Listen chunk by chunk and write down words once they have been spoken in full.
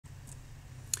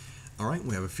Alright,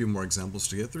 we have a few more examples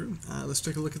to get through. Let's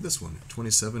take a look at this one.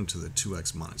 27 to the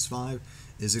 2x minus 5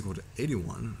 is equal to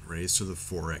 81 raised to the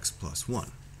 4x plus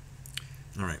 1.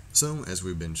 Alright, so as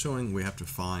we've been showing, we have to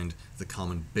find the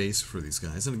common base for these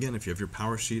guys. And again, if you have your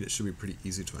power sheet, it should be pretty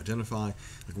easy to identify.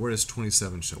 Like, where does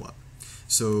 27 show up?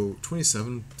 So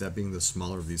 27, that being the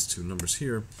smaller of these two numbers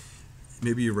here,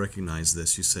 maybe you recognize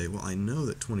this. You say, well, I know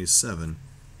that 27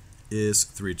 is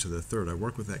 3 to the third. I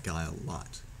work with that guy a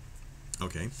lot.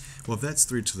 Okay, well, if that's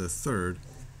 3 to the third,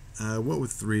 what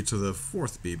would 3 to the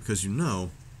fourth be? Because you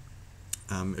know,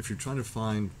 if you're trying to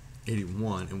find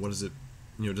 81, and what is it,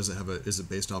 does it have is it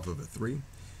based off of a 3?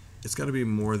 It's got to be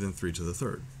more than 3 to the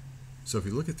third. So if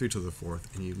you look at 3 to the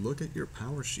fourth, and you look at your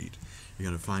power sheet, you're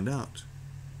going to find out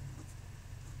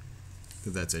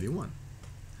that that's 81.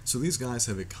 So these guys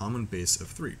have a common base of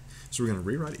 3. So we're going to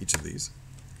rewrite each of these.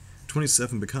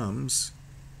 27 becomes,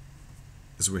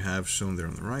 as we have shown there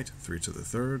on the right, 3 to the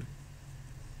third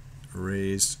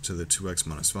raised to the 2x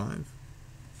minus 5.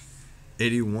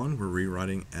 81 we're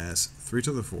rewriting as 3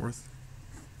 to the fourth,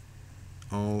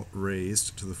 all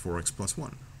raised to the 4x plus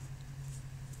 1.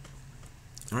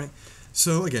 Alright,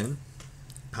 so again,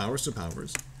 powers to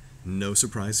powers, no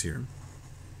surprise here.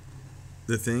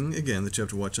 The thing, again, that you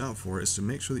have to watch out for is to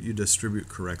make sure that you distribute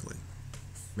correctly.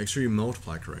 Make sure you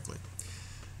multiply correctly.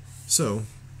 So,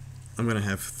 I'm going to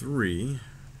have 3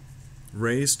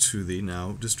 raised to the,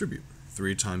 now distribute.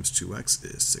 3 times 2x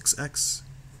is 6x.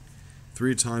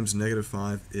 3 times negative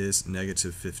 5 is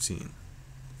negative 15.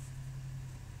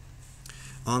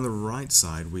 On the right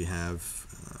side, we have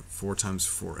 4 times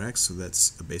 4x, so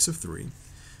that's a base of 3.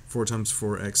 4 times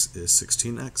 4x is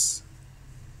 16x.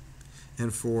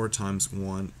 And 4 times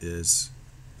 1 is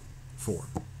 4.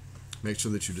 Make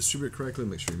sure that you distribute correctly,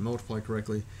 make sure you multiply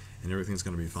correctly, and everything's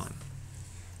going to be fine.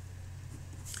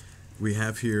 We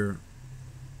have here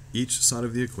each side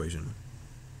of the equation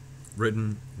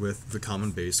written with the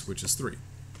common base, which is 3.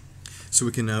 So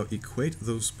we can now equate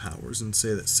those powers and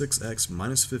say that 6x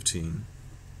minus 15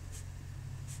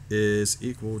 is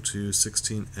equal to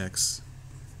 16x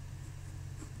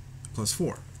plus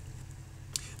 4.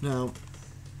 Now,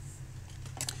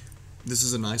 this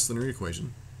is a nice linear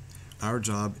equation. Our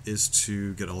job is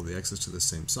to get all the x's to the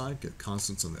same side, get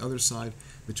constants on the other side,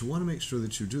 but you want to make sure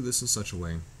that you do this in such a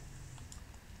way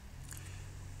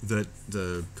that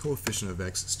the coefficient of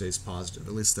x stays positive.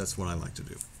 At least that's what I like to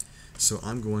do. So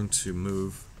I'm going to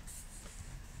move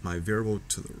my variable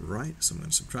to the right, so I'm going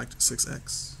to subtract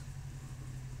 6x.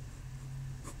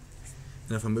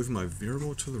 And if I'm moving my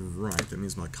variable to the right, that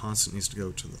means my constant needs to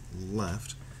go to the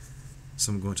left.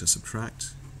 So I'm going to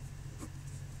subtract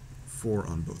 4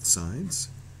 on both sides.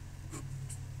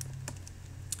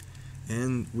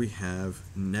 And we have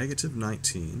negative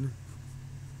 19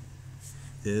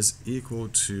 is equal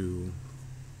to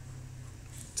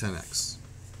 10x.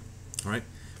 Alright,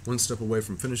 one step away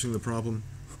from finishing the problem.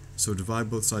 So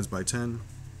divide both sides by 10,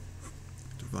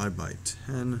 divide by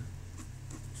 10,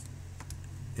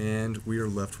 and we are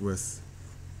left with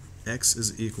x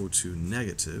is equal to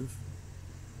negative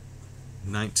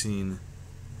 19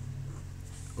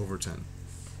 over 10.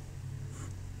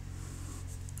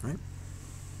 Right?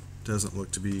 Doesn't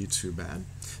look to be too bad.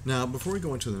 Now, before we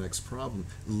go into the next problem,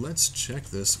 let's check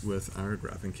this with our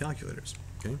graphing calculators.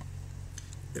 Okay?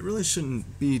 It really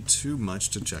shouldn't be too much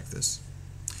to check this.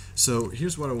 So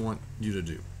here's what I want you to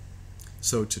do.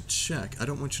 So to check, I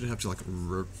don't want you to have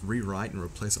to rewrite and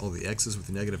replace all the x's with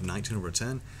negative 19 over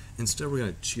 10. Instead, we're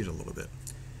going to cheat a little bit.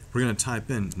 We're going to type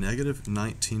in negative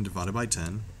 19 divided by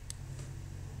 10.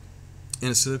 And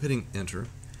instead of hitting enter,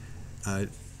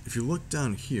 if you look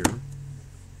down here,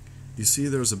 you see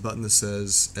there's a button that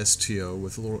says STO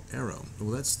with a little arrow. Well,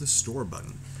 that's the store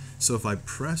button. So if I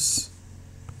press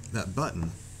that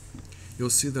button, you'll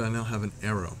see that I now have an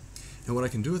arrow. And what I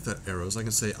can do with that arrow is I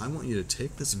can say, I want you to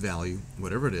take this value,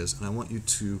 whatever it is, and I want you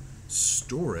to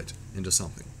store it into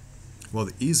something. Well,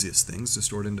 the easiest thing is to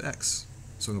store it into x.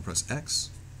 So I'm going to press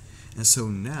x. And so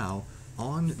now,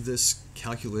 on this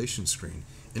calculation screen,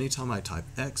 anytime I type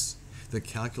x, the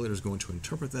calculator is going to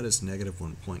interpret that as negative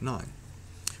 1.9.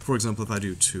 For example, if I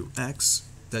do 2x,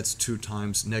 that's 2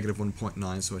 times negative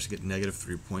 1.9, so I should get negative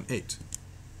 3.8.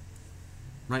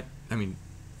 Right? I mean,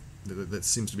 that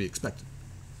seems to be expected.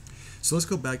 So let's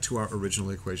go back to our original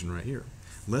equation right here.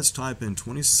 Let's type in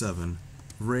 27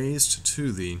 raised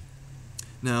to the...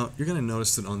 Now, you're going to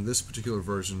notice that on this particular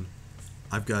version,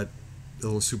 I've got a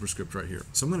little superscript right here.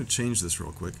 So I'm going to change this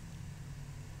real quick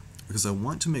because I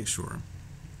want to make sure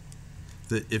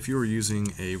that if you're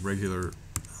using a regular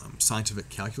scientific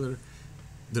calculator,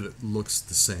 that it looks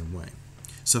the same way.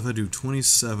 So if I do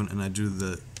 27 and I do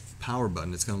the power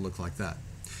button, it's going to look like that.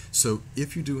 So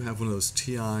if you do have one of those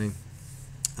TI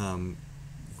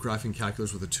graphing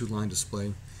calculators with a two-line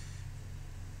display,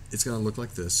 it's going to look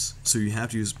like this. So you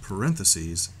have to use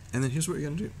parentheses, and then here's what you're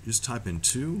going to do. Just type in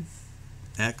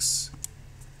 2x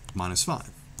minus 5.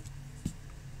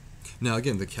 Now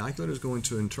again, the calculator is going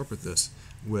to interpret this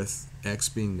with x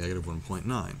being negative 1.9.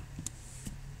 And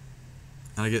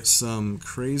I get some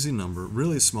crazy number,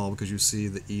 really small because you see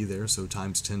the e there, so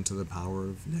times 10 to the power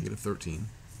of negative 13.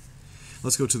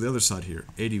 Let's go to the other side here.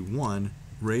 81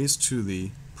 raised to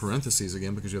the parentheses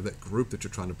again because you have that group that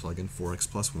you're trying to plug in, 4x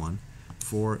plus 1,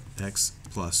 4x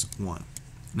plus 1.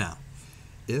 Now,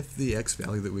 if the x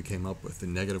value that we came up with, the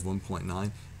negative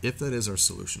 1.9, if that is our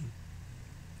solution,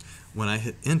 when I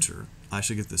hit enter, I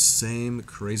should get the same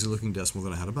crazy looking decimal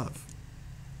that I had above.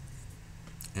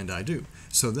 And I do.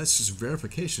 So that's just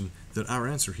verification that our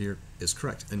answer here is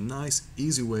correct. A nice,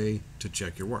 easy way to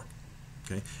check your work.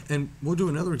 Okay? And we'll do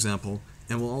another example,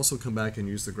 and we'll also come back and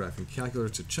use the graphing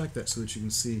calculator to check that so that you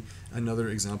can see another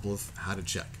example of how to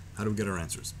check. How do we get our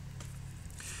answers?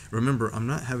 Remember, I'm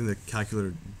not having the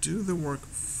calculator do the work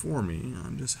for me.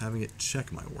 I'm just having it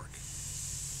check my work.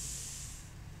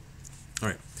 All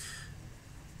right.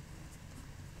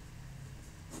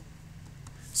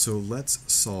 So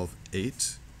let's solve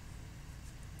 8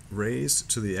 raised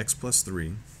to the x plus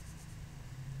 3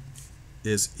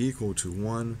 is equal to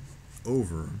 1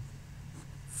 over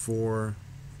 4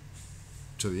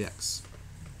 to the x.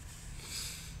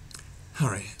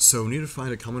 Alright, so we need to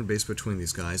find a common base between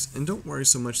these guys, and don't worry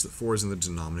so much that 4 is in the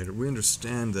denominator. We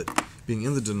understand that being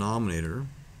in the denominator,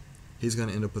 he's going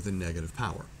to end up with a negative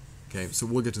power. Okay, so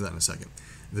we'll get to that in a second.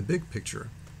 The big picture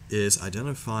is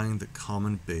identifying the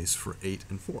common base for 8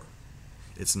 and 4.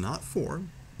 It's not 4,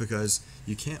 because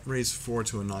you can't raise 4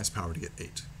 to a nice power to get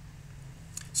 8.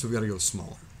 So we've got to go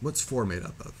smaller. What's 4 made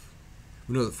up of?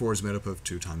 We know that 4 is made up of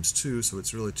 2 times 2, so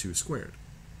it's really 2 squared.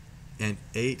 And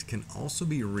 8 can also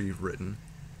be rewritten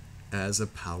as a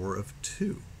power of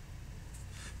 2,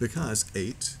 because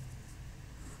 8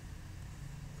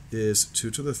 is 2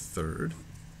 to the third.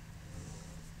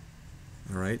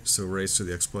 Alright, so raised to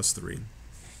the x plus 3.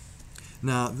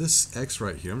 Now this x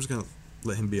right here, I'm just going to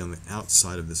let him be on the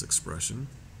outside of this expression.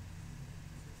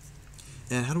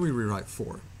 And how do we rewrite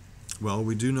 4? Well,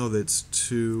 we do know that it's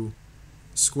 2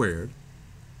 squared,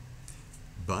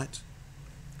 but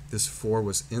this 4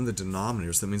 was in the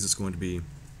denominator, so that means it's going to be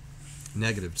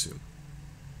negative 2.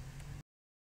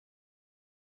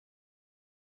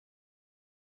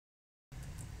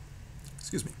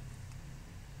 Excuse me.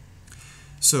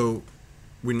 So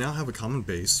we now have a common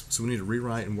base, so we need to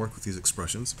rewrite and work with these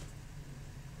expressions.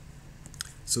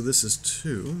 So this is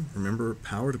 2. Remember,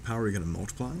 power to power, you're going to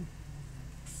multiply.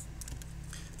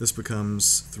 This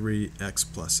becomes 3x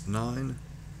plus 9.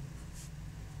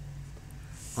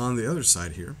 On the other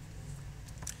side here,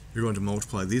 you're going to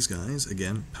multiply these guys,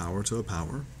 again, power to a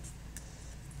power.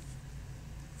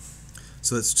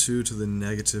 So that's 2 to the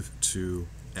negative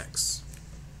 2x.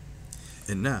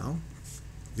 And now,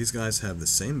 these guys have the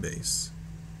same base.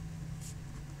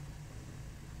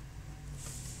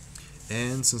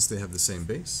 And since they have the same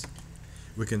base,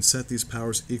 we can set these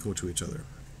powers equal to each other.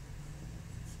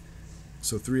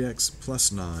 So 3x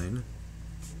plus 9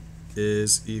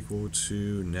 is equal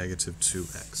to negative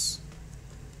 2x.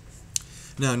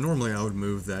 Now normally I would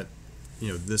move that,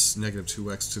 this negative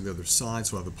 2x to the other side,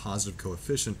 so I have a positive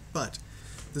coefficient, but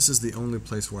this is the only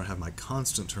place where I have my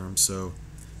constant term, so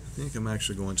I think I'm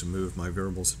actually going to move my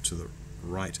variables to the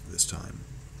right this time.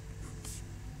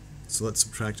 So let's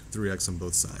subtract 3x on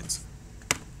both sides.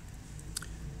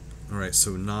 Alright,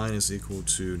 so 9 is equal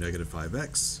to negative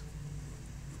 5x.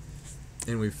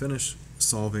 And we finish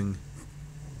solving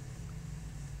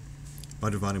by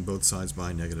dividing both sides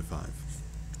by negative 5.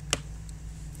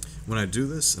 When I do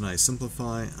this and I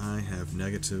simplify, I have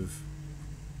negative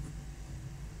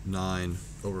 9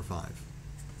 over 5.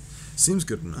 Seems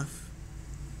good enough.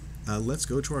 Let's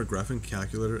go to our graphing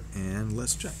calculator and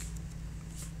let's check.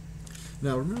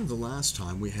 Now remember the last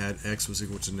time we had x was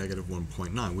equal to negative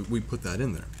 1.9. We put that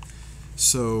in there.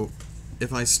 So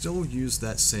if I still use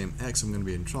that same x, I'm going to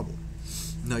be in trouble.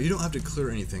 Now you don't have to clear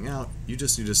anything out, you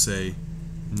just need to say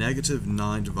negative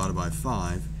 9 divided by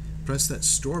 5, press that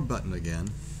store button again,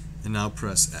 and now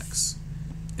press x.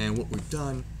 And what we've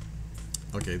done,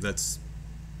 okay, that's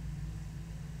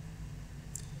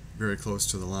very close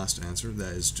to the last answer.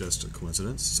 That is just a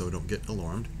coincidence, so don't get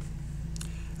alarmed.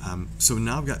 So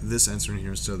now I've got this answer in here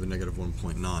instead of the negative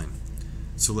 1.9.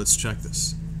 So let's check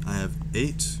this. I have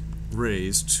 8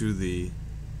 raised to the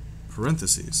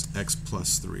parentheses, x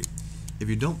plus 3. If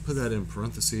you don't put that in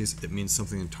parentheses, it means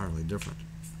something entirely different.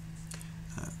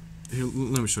 Here,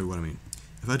 let me show you what I mean.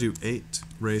 if I do 8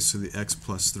 raised to the x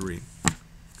plus 3,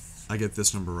 I get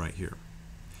this number right here.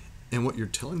 And what you're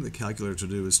telling the calculator to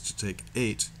do is to take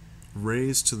 8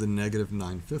 raised to the negative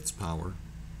 9/5 power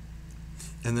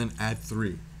and then add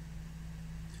 3.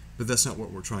 But that's not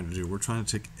what we're trying to do. We're trying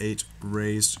to take 8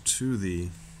 raised to the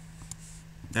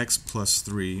x plus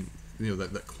 3,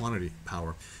 that quantity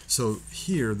power. So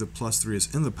here the plus 3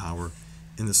 is in the power.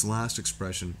 In this last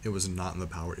expression, it was not in the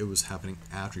power. It was happening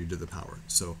after you did the power.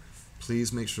 So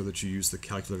please make sure that you use the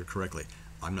calculator correctly.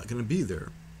 I'm not going to be there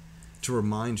to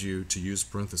remind you to use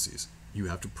parentheses. You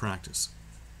have to practice.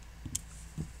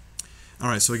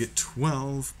 Alright, so I get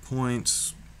 12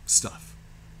 point stuff,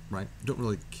 right? Don't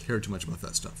really care too much about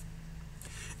that stuff.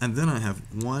 And then I have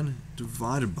 1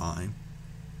 divided by,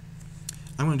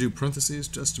 I'm going to do parentheses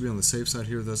just to be on the safe side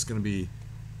here. That's going to be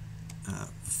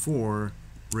 4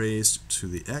 raised to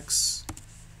the x.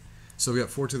 So we got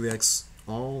 4 to the x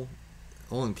all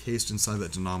encased inside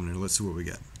that denominator. Let's see what we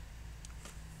get.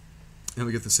 And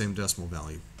we get the same decimal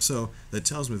value. So that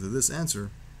tells me that this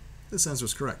answer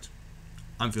is correct.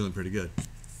 I'm feeling pretty good.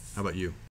 How about you?